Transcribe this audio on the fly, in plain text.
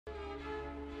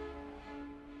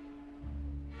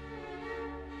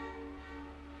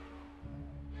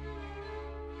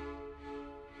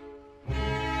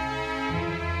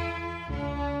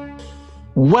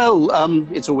Well,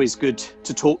 it's always good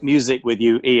to talk music with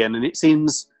you, Ian, and it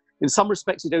seems, in some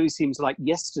respects, it only seems like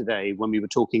yesterday when we were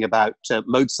talking about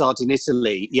Mozart in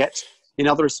Italy, yet in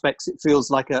other respects, it feels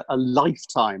like a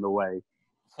lifetime away.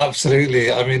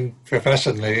 Absolutely. I mean,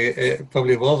 professionally, it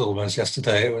probably was almost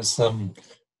yesterday. It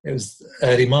was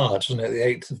early March, wasn't it? The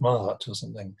 8th of March or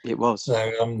something. It was.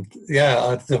 So,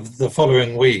 the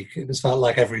following week, it just felt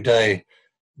like every day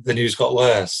the news got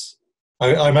worse.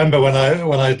 I remember when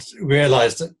I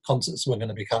realised that concerts were going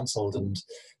to be cancelled and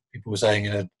people were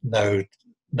saying, no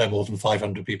more than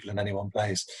 500 people in any one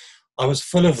place. I was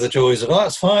full of the joys of, oh,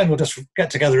 it's fine, we'll just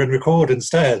get together and record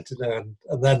instead. And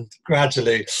then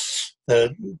gradually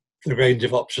the range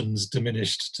of options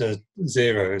diminished to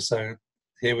zero. So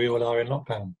here we all are in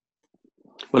lockdown.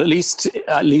 Well, at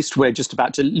least we're just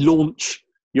about to launch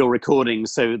your recording,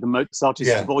 so the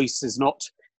Mozartist voice is not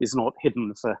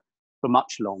hidden for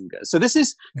much longer. So this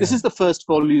is the first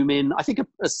volume in, I think, a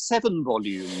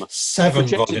 7-volume, seven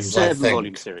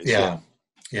volume series.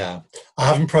 Yeah. I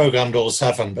haven't programmed all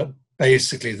 7, but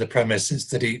basically the premise is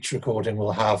that each recording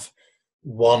will have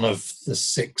one of the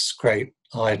 6 great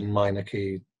Haydn minor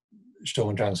key Sturm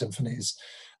and Drang symphonies,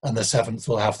 and the 7th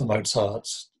will have the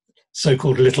Mozart's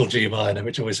so-called little G minor,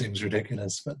 which always seems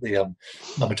ridiculous, but the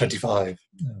number 25.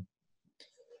 Yeah.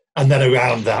 And then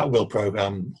around that we'll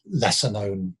program lesser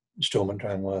known Sturm and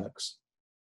Drang works.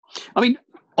 I mean,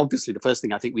 obviously the first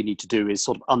thing I think we need to do is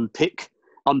sort of unpick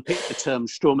the term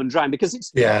Sturm and Drang, because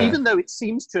it's even though it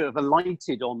seems to have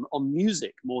alighted on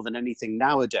music more than anything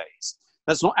nowadays,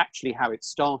 that's not actually how it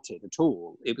started at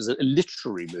all. It was a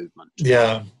literary movement.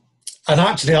 Yeah, and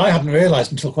actually I hadn't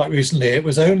realised until quite recently it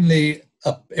was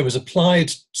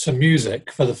applied to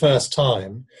music for the first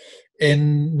time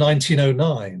in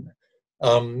 1909.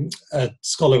 A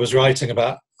scholar was writing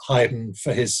about Haydn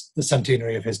for the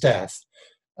centenary of his death,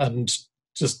 and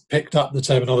just picked up the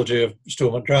terminology of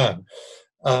Sturm und Drang,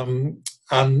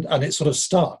 and it sort of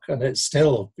stuck, and it's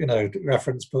still,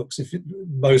 reference books.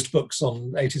 Most books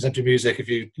on 18th century music, if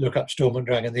you look up Sturm und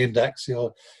Drang in the index,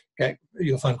 you'll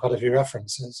find quite a few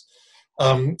references.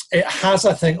 It has,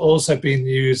 I think, also been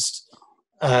used.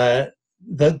 The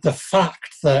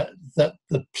fact that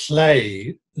the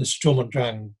play, the Sturm und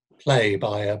Drang play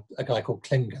by a guy called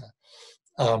Klinger,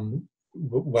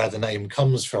 where the name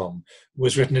comes from,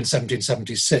 was written in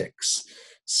 1776.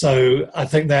 So I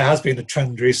think there has been a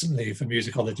trend recently for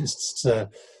musicologists to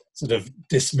sort of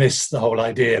dismiss the whole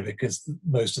idea because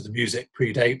most of the music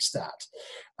predates that.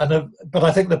 But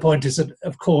I think the point is that,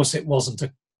 of course, it wasn't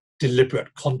a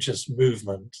deliberate, conscious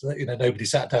movement. Nobody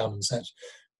sat down and said,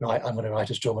 right, I'm going to write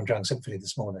a Sturm und Drang symphony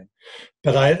this morning.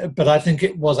 But I think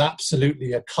it was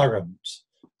absolutely a current.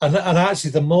 And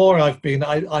actually, the more I've been,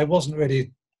 I wasn't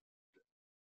really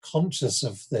conscious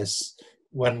of this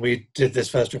when we did this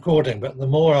first recording, but the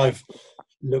more I've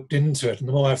looked into it and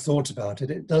the more I've thought about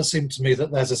it, it does seem to me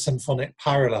that there's a symphonic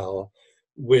parallel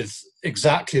with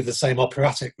exactly the same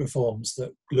operatic reforms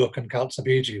that Gluck and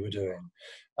Calzabigi were doing.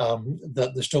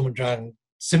 That the Sturm und Drang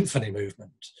symphony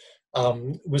movement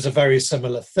was a very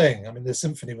similar thing. I mean, the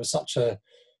symphony was such a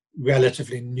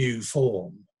relatively new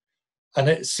form. And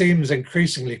it seems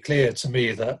increasingly clear to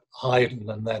me that Haydn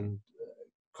and then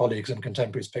colleagues and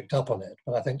contemporaries picked up on it,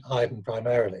 but I think Haydn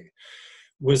primarily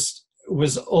was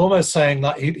almost saying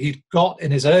that he'd got,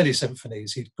 in his early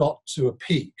symphonies, he'd got to a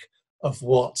peak of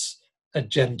what a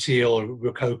genteel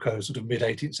Rococo sort of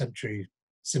mid-18th century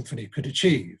symphony could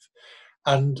achieve.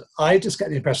 And I just get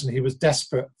the impression that he was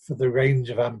desperate for the range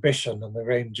of ambition and the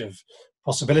range of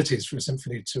possibilities for a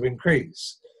symphony to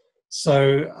increase.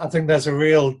 So I think there's a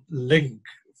real link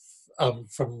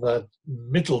from the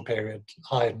middle period,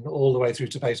 Haydn, all the way through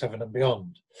to Beethoven and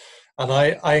beyond. And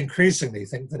I increasingly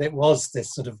think that it was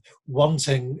this sort of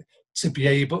wanting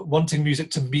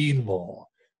music to mean more,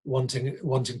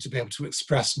 wanting to be able to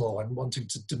express more, and wanting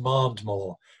to demand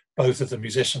more, both of the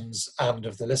musicians and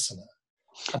of the listener.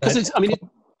 I was going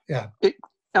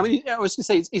to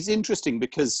say it's interesting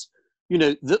because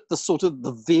the sort of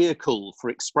the vehicle for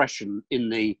expression in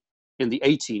the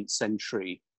 18th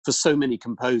century for so many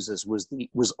composers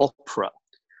was opera.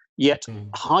 Yet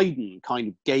Haydn kind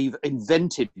of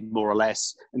invented more or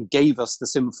less and gave us the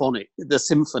symphony.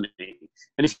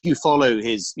 And if you follow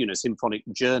his symphonic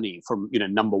journey from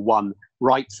number 1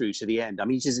 right through to the end, I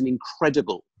mean, it is an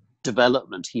incredible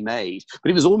development he made. But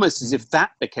it was almost as if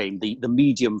that became the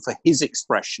medium for his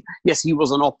expression. Yes, he was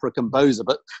an opera composer,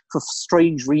 but for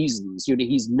strange reasons,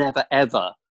 he's never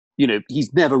ever,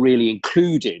 he's never really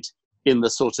included in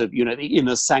the sort of, the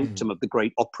inner sanctum of the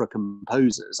great opera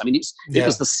composers. I mean, it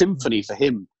was the symphony for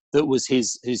him that was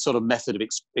his sort of method of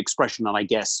expression, and I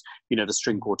guess, you know, the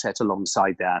string quartet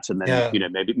alongside that, and then you know,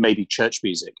 maybe church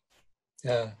music.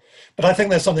 Yeah, but I think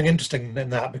there's something interesting in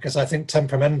that, because I think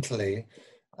temperamentally,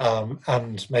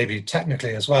 and maybe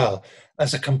technically as well,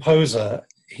 as a composer,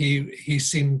 he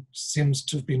seems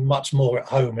to have been much more at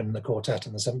home in the quartet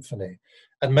and the symphony,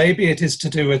 and maybe it is to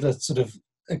do with a sort of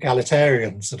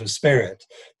egalitarian sort of spirit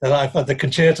that I've had. The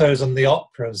concertos and the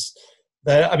operas,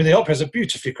 I mean, the operas are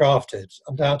beautifully crafted,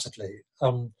 undoubtedly,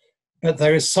 but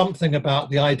there is something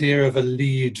about the idea of a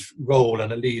lead role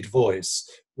and a lead voice,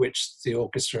 which the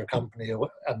orchestra accompany,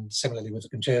 and similarly with the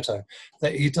concerto,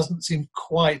 that he doesn't seem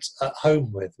quite at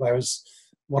home with. Whereas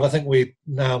what I think we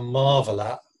now marvel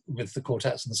at with the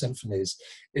quartets and the symphonies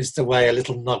is the way a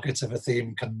little nugget of a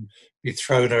theme can be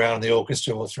thrown around the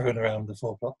orchestra or thrown around the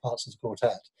four parts of the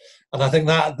quartet. And I think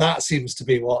that seems to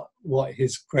be what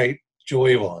his great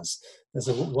joy was. There's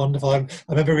a wonderful, I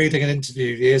remember reading an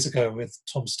interview years ago with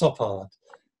Tom Stoppard,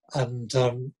 and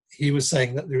he was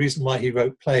saying that the reason why he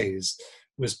wrote plays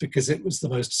was because it was the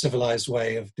most civilized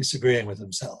way of disagreeing with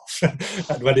himself.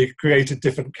 And when he created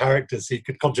different characters, he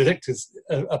could contradict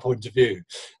a point of view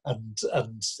and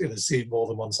you know, see more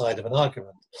than one side of an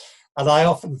argument. And I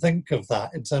often think of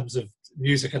that in terms of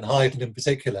music, and Haydn in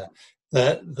particular,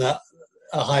 that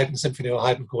a Haydn symphony or a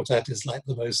Haydn quartet is like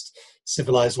the most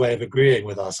civilized way of agreeing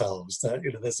with ourselves. That,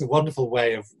 you know, there's a wonderful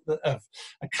way of a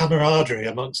camaraderie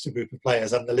amongst a group of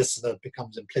players, and the listener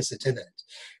becomes implicit in it,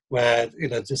 where, you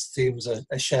know, just themes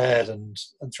are shared and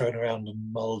thrown around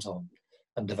and mulled on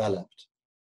and developed.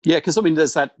 Yeah, because I mean,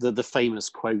 there's the famous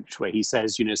quote where he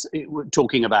says, you know,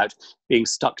 talking about being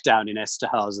stuck down in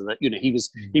Esterhazy, that, you know, he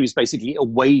was basically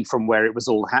away from where it was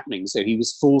all happening, so he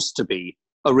was forced to be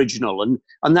original,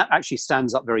 and that actually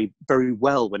stands up very, very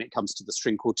well when it comes to the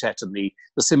string quartet and the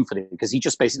symphony, because he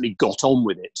just basically got on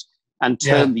with it and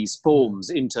turned these forms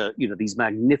into, you know, these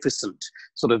magnificent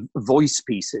sort of voice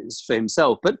pieces for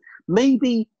himself. But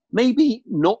maybe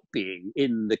not being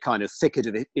in the kind of thicket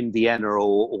of it in Vienna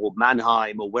or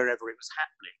Mannheim or wherever it was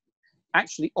happening,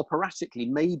 actually operatically,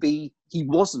 maybe he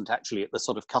wasn't actually at the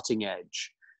sort of cutting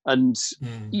edge. And,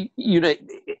 you know,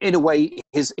 in a way,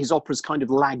 his operas kind of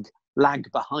lag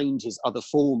behind his other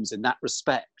forms in that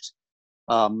respect.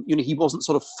 You know, he wasn't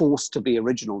sort of forced to be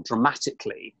original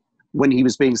dramatically when he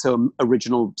was being so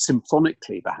original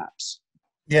symphonically, perhaps.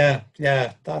 Yeah,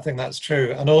 I think that's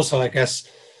true. And also, I guess,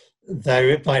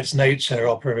 though by its nature,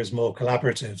 opera is more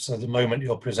collaborative. So the moment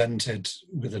you're presented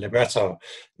with a libretto,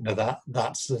 you know,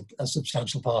 that's a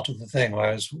substantial part of the thing.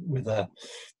 Whereas with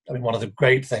one of the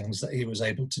great things that he was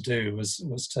able to do was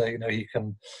to, you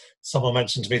know, someone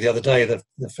mentioned to me the other day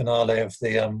the finale of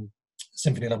the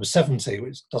Symphony Number 70,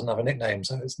 which doesn't have a nickname,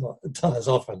 so it's not done as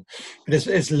often. But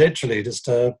it's literally just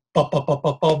a bop, bop, bop,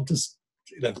 bop, bop, just,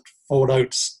 you know, 4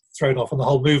 notes thrown off, and the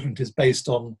whole movement is based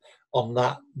on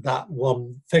that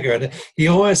one figure. And he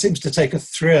always seems to take a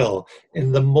thrill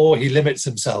in the more he limits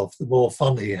himself, the more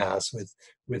fun he has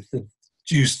with the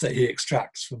juice that he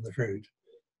extracts from the fruit.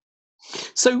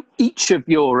 So each of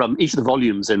the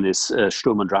volumes in this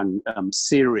Sturm und Drang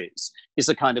series is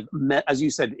a kind of, as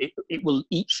you said,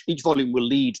 each volume will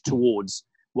lead towards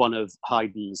one of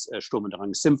Haydn's Sturm und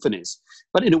Drang symphonies.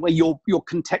 But in a way, you're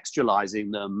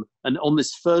contextualizing them, and on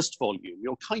this first volume,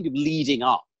 you're kind of leading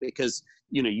up, because,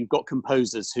 you know, you've got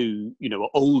composers who, you know,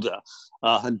 are older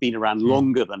and been around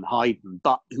longer than Haydn,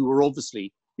 but who are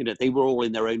obviously, you know, they were all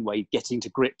in their own way getting to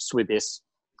grips with this,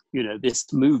 you know,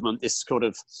 this movement, this sort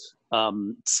of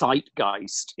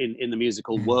zeitgeist in the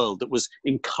musical world that was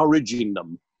encouraging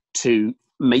them to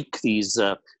make these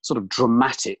sort of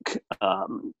dramatic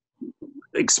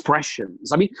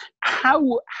expressions. I mean,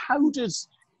 how would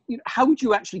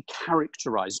you actually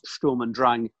characterize Sturm und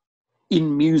Drang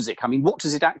in music? I mean, what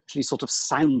does it actually sort of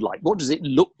sound like? What does it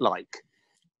look like?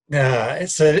 Yeah,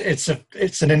 it's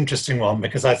an interesting one,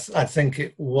 because I think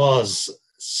it was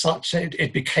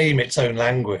it became its own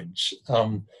language,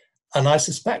 and I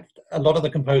suspect a lot of the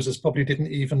composers probably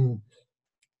didn't even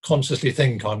consciously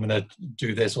think, I'm going to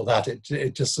do this or that.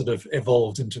 It just sort of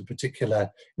evolved into a particular,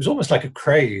 it was almost like a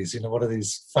craze, you know, one of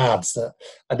these fads that,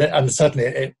 and certainly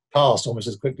it passed almost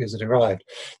as quickly as it arrived.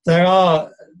 There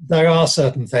are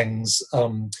certain things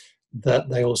that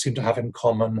they all seem to have in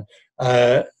common.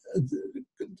 I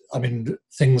mean,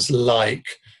 things like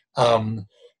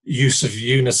use of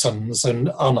unisons and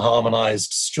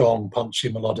unharmonized, strong, punchy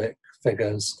melodic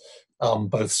figures,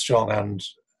 both strong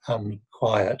and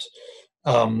quiet.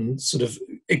 Sort of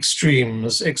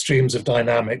extremes of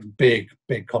dynamic, big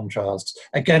contrasts.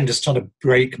 Again, just trying to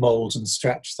break molds and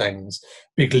stretch things.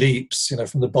 Big leaps, you know,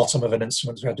 from the bottom of an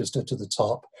instrument's register to the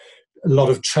top. a lot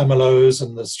of tremolos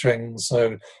and the strings,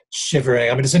 so shivering.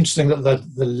 I mean, it's interesting that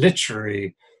the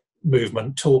literary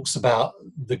movement talks about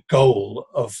the goal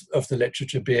of the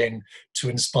literature being to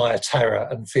inspire terror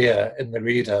and fear in the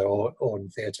reader, or in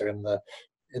theatre in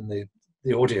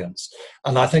the audience.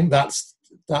 And I think that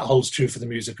holds true for the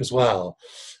music as well.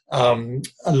 A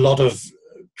lot of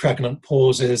pregnant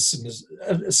pauses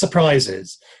and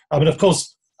surprises. I mean, of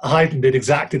course, Haydn did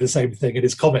exactly the same thing in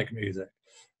his comic music.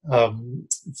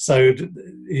 So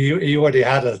he already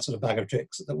had a sort of bag of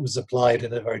tricks that was applied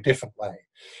in a very different way.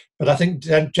 But I think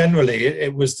generally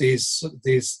it was these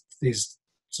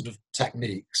sort of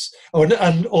techniques. Oh,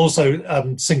 and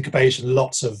also syncopation,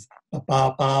 lots of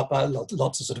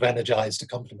lots of sort of energized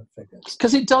accompaniment figures.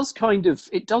 Because it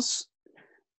does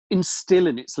instill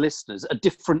in its listeners a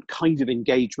different kind of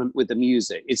engagement with the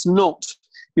music. It's not,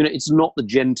 it's not the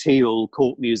genteel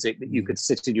court music that you could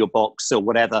sit in your box or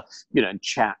whatever, and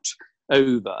chat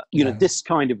over. This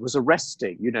kind of was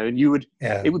arresting, and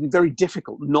it would be very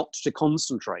difficult not to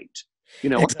concentrate.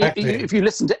 Exactly. If you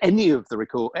listen to any of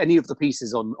the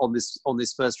pieces on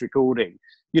this first recording,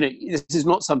 this is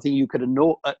not something you could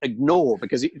ignore,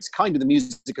 because it's kind of the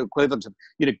musical equivalent of,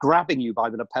 grabbing you by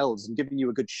the lapels and giving you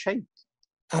a good shake.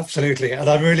 Absolutely. And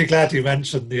I'm really glad you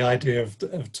mentioned the idea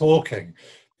of talking,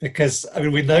 because, I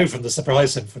mean, we know from the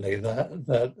Surprise Symphony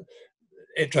that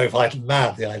it drove Haydn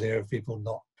mad, the idea of people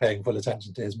not paying full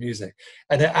attention to his music.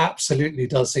 And it absolutely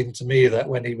does seem to me that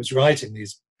when he was writing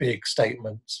these big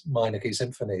statement minor key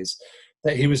symphonies,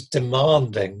 that he was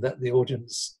demanding that the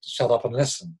audience shut up and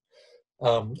listen.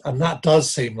 And that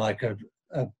does seem like a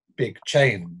big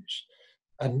change.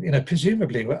 And,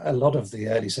 presumably a lot of the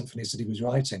early symphonies that he was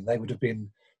writing, they would have been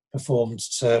performed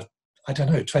to,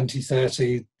 20,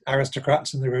 30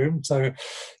 aristocrats in the room. So,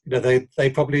 they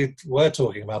probably were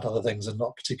talking about other things and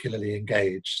not particularly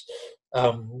engaged.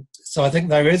 So I think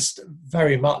there is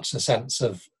very much a sense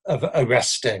of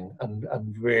arresting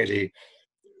and really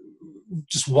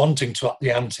just wanting to up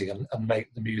the ante and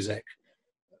make the music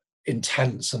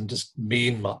intense and just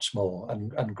mean much more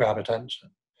and grab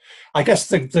attention. I guess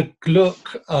the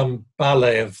Gluck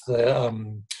ballet of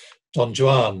the Don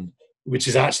Juan, which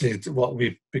is actually what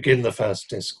we begin the first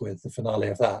disc with, the finale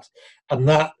of that, and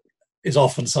that is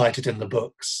often cited in the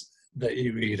books that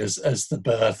you read as the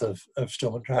birth of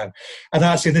Sturm and Drang. And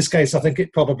actually in this case, I think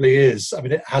it probably is. I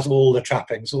mean, it has all the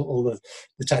trappings, all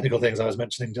the technical things I was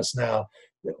mentioning just now.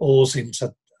 It all seem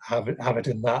to have it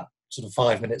in that sort of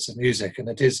 5 minutes of music, and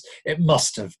it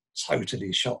must have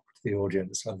totally shocked the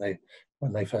audience when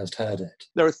they first heard it.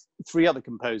 There are three other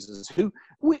composers who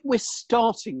we're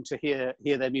starting to hear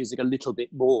their music a little bit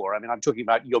more. I mean, I'm talking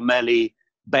about Jommelli,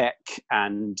 Beck,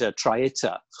 and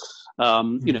Traetta.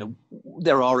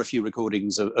 There are a few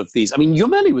recordings of these. I mean,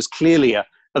 Jommelli was clearly a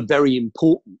very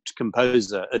important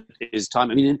composer at his time.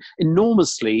 I mean, an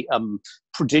enormously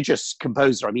prodigious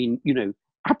composer. I mean,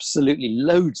 absolutely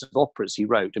loads of operas he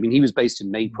wrote. I mean, he was based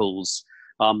in Naples.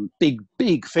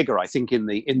 Big figure, I think, in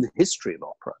the history of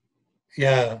opera.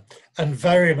 Yeah, and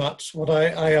very much what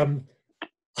I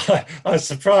was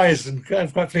surprised and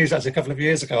quite pleased. Actually, a couple of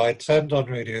years ago, I turned on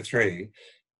Radio 3,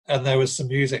 and there was some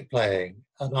music playing,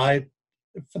 and I,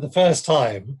 for the first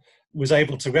time, was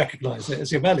able to recognise it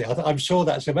as Jommelli. I'm sure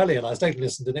that's Jommelli, and I stayed and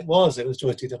listened, and it was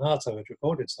Joyce Donato had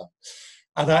recorded some.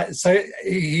 And so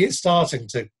he is starting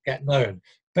to get known.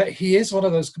 But he is one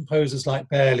of those composers like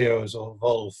Berlioz or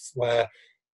Wolf, where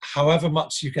however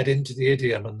much you get into the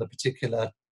idiom and the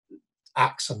particular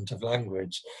accent of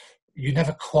language, you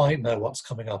never quite know what's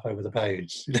coming up over the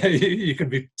page. You can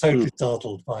be totally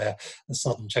startled by a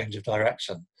sudden change of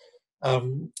direction.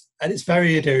 And it's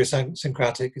very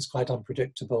idiosyncratic, it's quite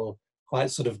unpredictable,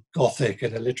 quite sort of Gothic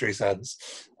in a literary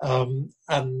sense,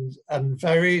 and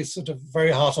very sort of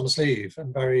very heart on the sleeve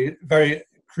and very, very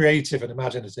creative and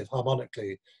imaginative,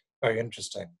 harmonically very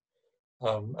interesting.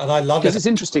 And I love it. Because it's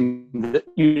interesting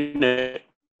that,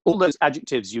 all those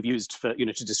adjectives you've used for,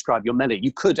 to describe Jommelli,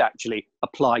 you could actually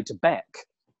apply to Beck,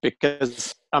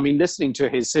 because, I mean, listening to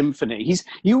his symphony,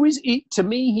 to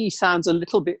me, he sounds a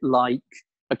little bit like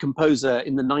a composer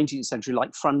in the 19th century,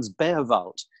 like Franz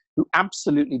Beerwald, who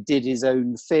absolutely did his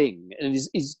own thing, and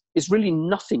is really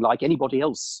nothing like anybody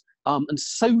else, and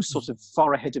so sort of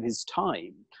far ahead of his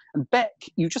time. And Beck,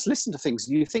 you just listen to things,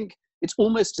 and you think it's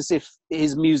almost as if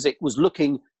his music was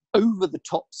looking over the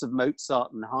tops of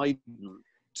Mozart and Haydn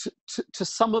to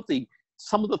some of the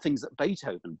things that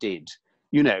Beethoven did,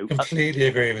 Completely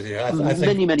agree with you. I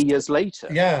think, many years later.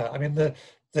 Yeah, I mean,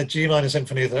 the G minor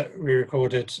symphony that we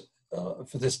recorded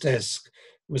for this disc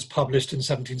was published in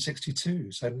 1762,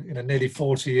 so nearly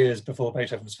 40 years before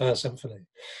Beethoven's first symphony.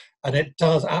 And it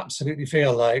does absolutely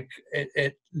feel like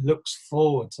it looks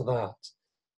forward to that.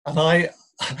 And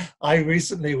I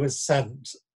recently was sent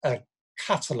a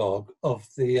catalogue of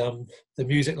the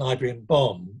music library in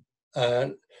Bonn,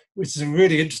 which is a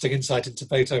really interesting insight into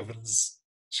Beethoven's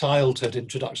childhood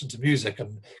introduction to music,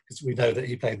 and because we know that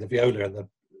he played the viola in the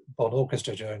Bonn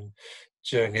orchestra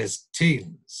during his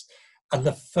teens. And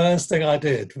the first thing I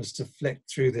did was to flick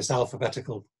through this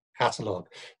alphabetical catalogue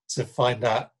to find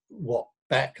out what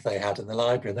Beck they had in the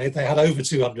library. And they had over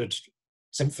 200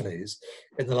 symphonies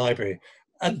in the library.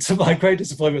 And to my great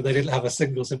disappointment, they didn't have a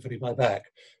single symphony by Beck.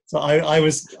 So I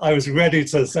was ready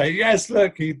to say, yes,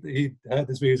 look, he heard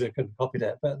this music and copied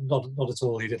it, but not at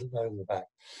all. He didn't know the Beck.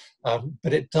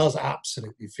 But it does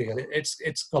absolutely feel it.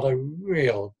 It's got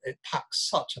it packs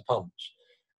such a punch.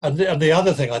 And the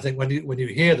other thing, I think, when you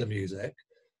hear the music,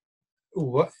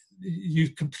 you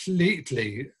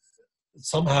completely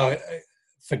somehow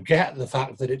forget the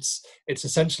fact that it's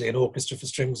essentially an orchestra for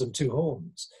strings and two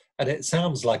horns, and it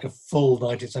sounds like a full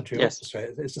 19th century orchestra.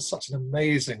 It's just such an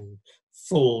amazing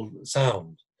full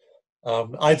sound.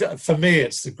 For me,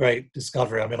 it's the great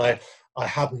discovery. I mean, I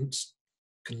hadn't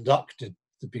conducted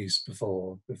the piece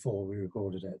before we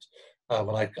recorded it,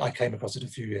 and I came across it a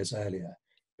few years earlier.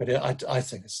 But I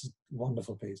think it's a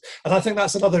wonderful piece. And I think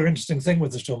that's another interesting thing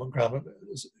with the Sturm und Drang,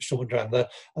 that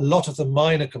a lot of the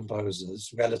minor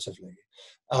composers, relatively,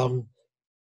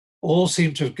 all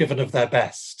seem to have given of their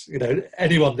best.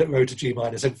 Anyone that wrote a G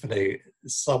minor symphony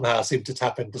somehow seemed to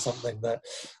tap into something that,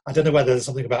 I don't know whether there's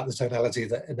something about the tonality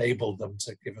that enabled them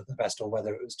to give it their best, or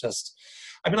whether it was just,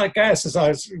 I guess, as I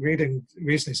was reading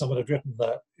recently, someone had written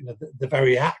that the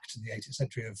very act in the 18th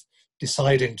century of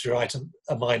deciding to write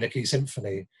a minor key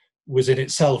symphony was in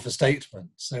itself a statement.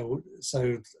 So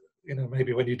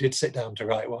maybe when you did sit down to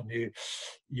write one,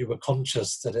 you were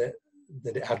conscious that it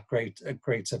had a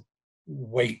greater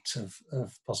weight of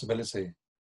possibility.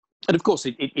 And of course,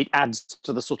 it adds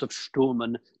to the sort of Sturm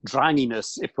und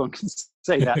Dranginess, if one can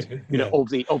say that,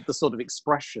 of the sort of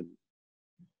expression.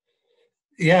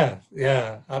 Yeah,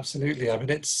 absolutely. I mean,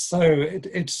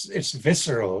 it's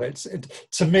visceral.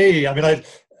 To me. I mean,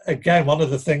 again, one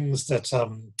of the things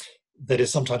that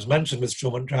is sometimes mentioned with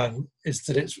Sturm und Drang is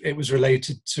that it was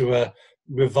related to a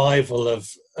revival of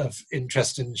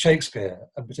interest in Shakespeare,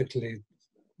 and particularly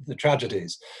the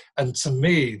tragedies. And to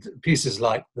me, pieces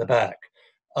like the Beck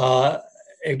are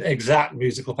an exact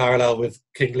musical parallel with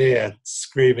King Lear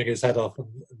screaming his head off in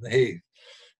the heath.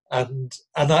 And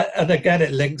again,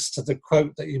 it links to the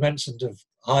quote that you mentioned of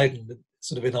Haydn,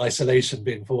 sort of in isolation,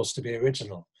 being forced to be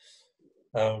original.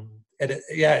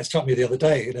 It struck me the other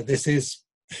day. This is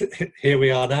here we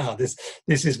are now. This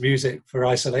is music for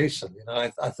isolation.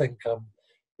 I think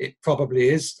it probably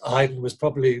is. Haydn was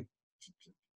probably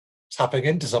tapping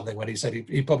into something when he said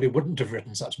he probably wouldn't have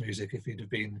written such music if he'd have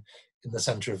been in the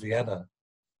centre of Vienna.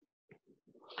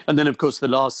 And then, of course, the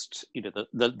last,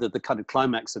 the kind of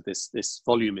climax of this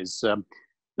volume is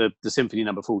the Symphony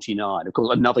Number 49. Of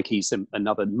course,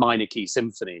 another minor key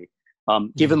symphony,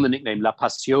 given the nickname La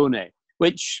Passione,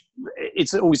 which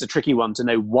it's always a tricky one to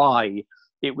know why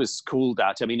it was called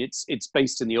that. I mean, it's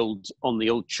based on the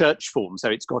old church form, so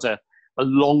it's got a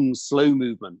long, slow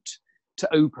movement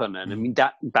to open, and I mean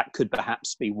that could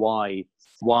perhaps be why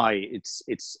it's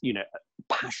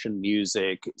passion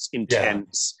music. It's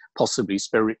intense, possibly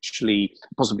spiritually,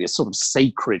 possibly a sort of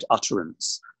sacred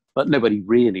utterance, but nobody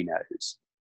really knows.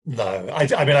 No,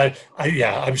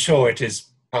 I'm sure it is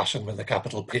passion with a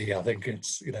capital P. I think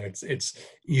it's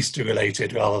Easter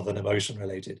related rather than emotion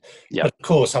related. Yeah. But of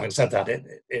course, having said that,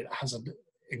 it has an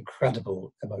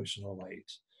incredible emotional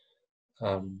weight.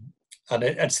 And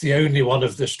it's the only one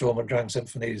of the Sturm und Drang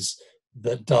symphonies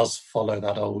that does follow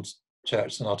that old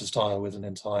church sonata style with an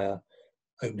entire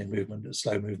opening movement, a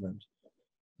slow movement.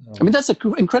 I mean, that's an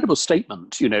incredible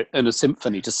statement, in a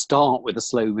symphony to start with a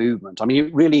slow movement. I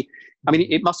mean,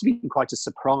 it must have been quite a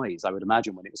surprise, I would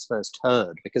imagine, when it was first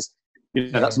heard, because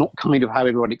that's not kind of how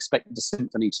everyone expected a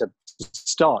symphony to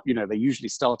start. They usually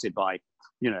started by,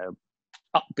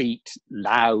 upbeat,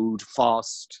 loud,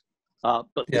 fast. But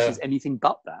this is anything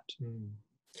but that.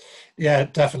 Yeah,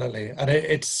 definitely. And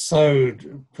it's so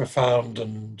profound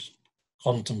and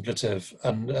contemplative,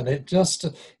 and it just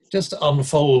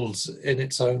unfolds in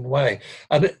its own way.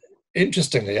 And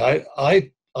interestingly,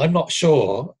 I'm not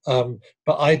sure,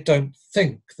 but I don't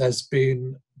think there's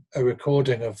been a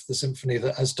recording of the symphony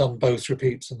that has done both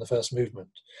repeats in the first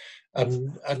movement.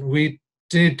 And we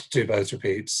did do both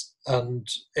repeats, and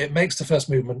it makes the first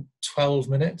movement 12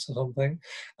 minutes or something.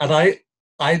 And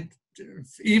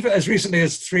even as recently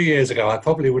as 3 years ago, I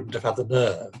probably wouldn't have had the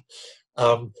nerve.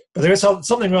 But there is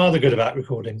something rather good about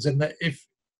recordings in that if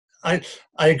I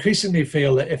increasingly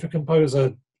feel that if a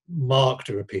composer marked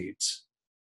a repeat,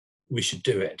 we should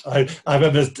do it. I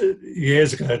remember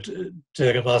years ago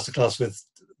doing a masterclass with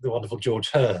the wonderful George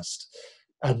Hurst,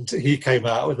 and he came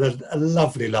out with a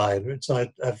lovely line, which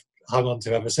I've hung on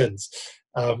to ever since,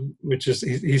 which is,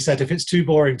 he said, if it's too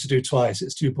boring to do twice,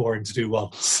 it's too boring to do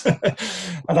once.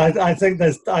 And I think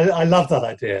I love that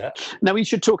idea. Now we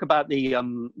should talk about the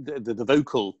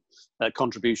vocal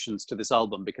contributions to this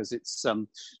album, because it's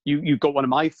you've got one of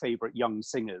my favourite young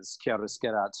singers, Chiara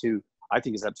Scherrat, who I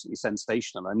think is absolutely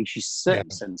sensational. I mean, she's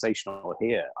certainly sensational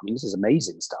here. I mean, this is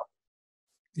amazing stuff.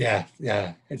 Yeah,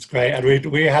 it's great.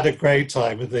 And we had a great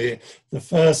time with the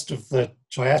first of the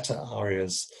Traetta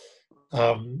arias.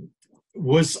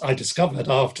 Was, I discovered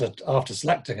after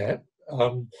selecting it,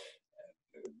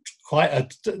 quite a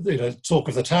talk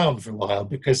of the town for a while,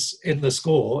 because in the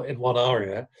score, in one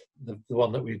aria, the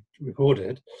one that we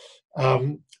recorded,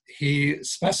 he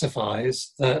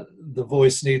specifies that the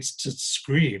voice needs to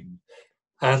scream,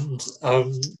 and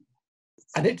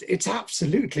it's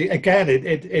absolutely, again,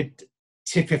 it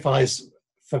typifies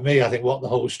for me, I think, what the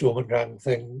whole Sturm and Drang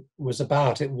thing was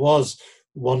about. It was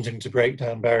wanting to break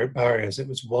down barriers. It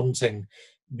was wanting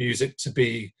music to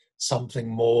be something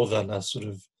more than a sort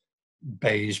of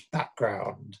beige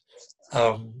background,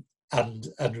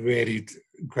 and really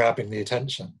grabbing the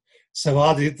attention.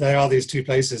 So there are these two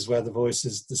places where the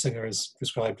singer is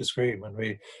prescribed to scream, and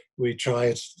we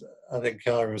tried. I think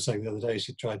Chiara was saying the other day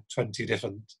she tried 20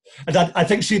 different, and I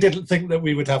think she didn't think that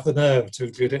we would have the nerve to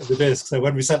include it in the disc. So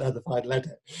when we sent her the final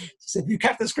edit, she said, "You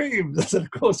kept the screams." I said,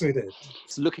 "Of course we did."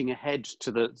 It's looking ahead to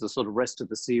the sort of rest of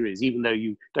the series, even though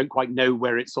you don't quite know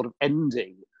where it's sort of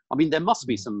ending. I mean, there must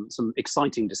be some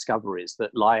exciting discoveries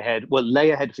that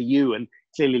lay ahead for you, and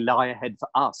clearly lie ahead for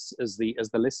us as the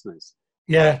listeners.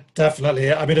 Yeah,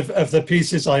 definitely. I mean, of the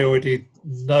pieces I already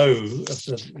know, of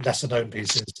the lesser known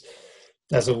pieces,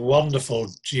 there's a wonderful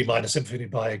G minor symphony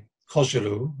by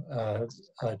Kozhelu,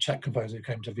 a Czech composer who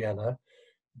came to Vienna.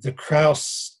 The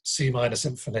Krauss C minor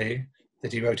symphony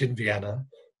that he wrote in Vienna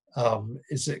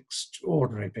is an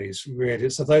extraordinary piece, really.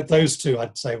 So those two,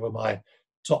 I'd say, were my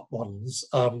top ones.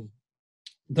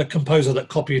 The composer that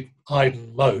copied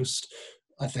Haydn most,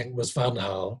 I think, was Van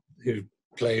Hal, who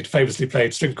famously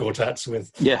played string quartets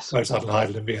with Mozart and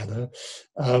Haydn in Vienna.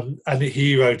 And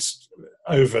he wrote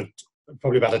over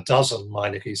probably about a dozen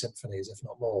minor key symphonies, if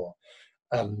not more.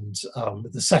 And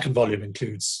the second volume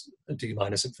includes a D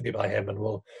minor symphony by him, and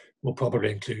will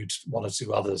probably include one or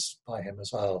two others by him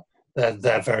as well.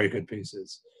 They're very good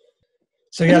pieces.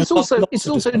 So yeah, it's also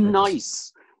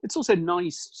nice. It's also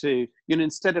nice to,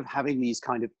 instead of having these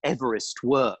kind of Everest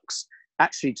works,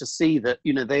 actually to see that,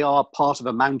 they are part of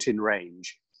a mountain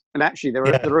range. And actually there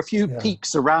are a few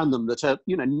peaks around them that are,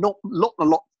 not a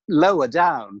lot lower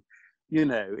down.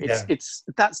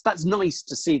 That's nice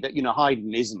to see that,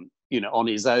 Haydn isn't, on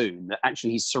his own, that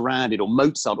actually he's surrounded, or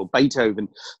Mozart or Beethoven,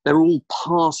 they're all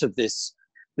part of this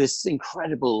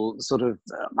incredible sort of,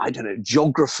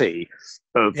 geography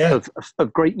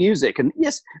of great music. And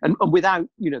yes, and without,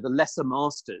 the lesser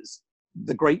masters,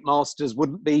 the great masters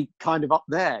wouldn't be kind of up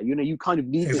there. You kind of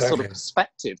need this sort of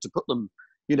perspective to put them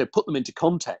into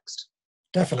context.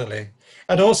 Definitely.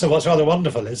 And also what's rather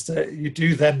wonderful is that you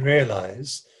do then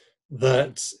realise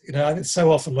that, I think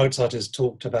so often Mozart is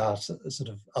talked about sort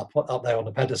of up there on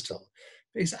a pedestal.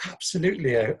 But he's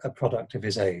absolutely a product of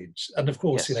his age. And of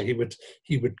course, he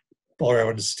would borrow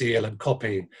and steal and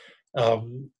copy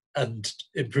and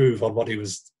improve on what he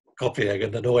was copying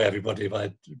and annoy everybody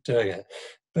by doing it.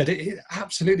 But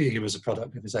absolutely, he was a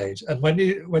product of his age. And when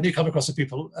you come across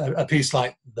a piece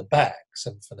like the Beck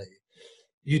Symphony,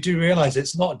 you do realise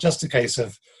it's not just a case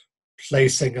of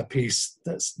placing a piece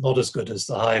that's not as good as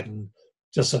the Haydn,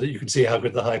 just so that you can see how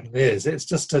good the Haydn is. It's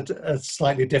just a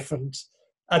slightly different.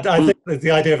 And I think that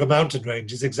the idea of a mountain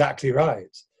range is exactly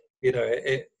right.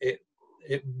 It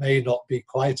may not be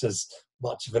quite as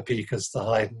much of a peak as the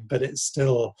Haydn, but it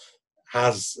still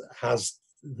has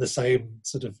the same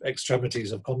sort of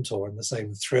extremities of contour and the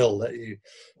same thrill that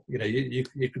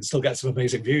you can still get some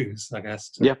amazing views, I guess,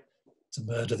 to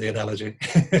murder the analogy.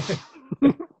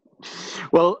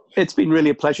 Well, it's been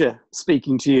really a pleasure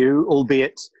speaking to you,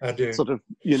 albeit sort of,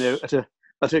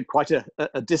 at quite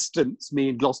a distance, me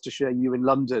in Gloucestershire, you in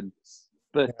London.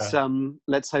 But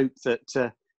let's hope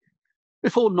that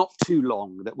before not too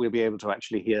long that we'll be able to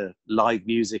actually hear live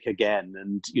music again,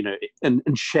 and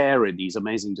and share in these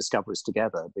amazing discoveries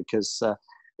together, because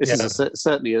this is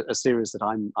certainly a series that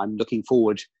I'm looking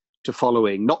forward to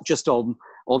following, not just on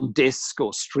on disc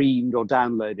or streamed or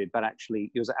downloaded, but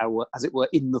actually it was, as it were,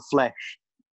 in the flesh.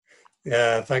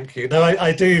 Yeah, thank you. No,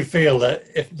 I do feel that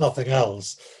if nothing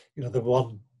else, the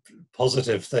one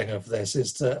positive thing of this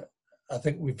is that I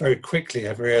think we very quickly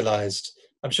have realised,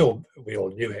 I'm sure we all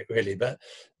knew it really, but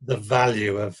the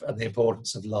value of and the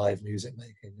importance of live music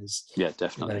making is, yeah,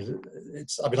 definitely.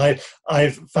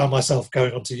 I've found myself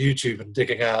going onto YouTube and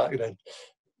digging out,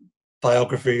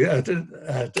 biography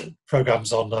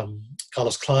programs on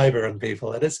Carlos Kleiber and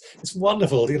people, and it's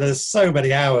wonderful. There's so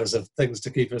many hours of things to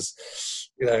keep us,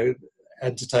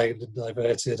 entertained and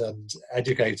diverted and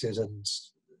educated and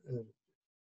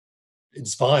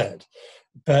inspired.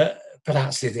 But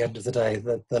actually, at the end of the day,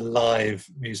 the live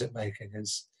music making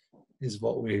is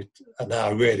what we are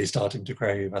now really starting to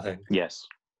crave, I think. Yes,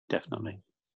 definitely.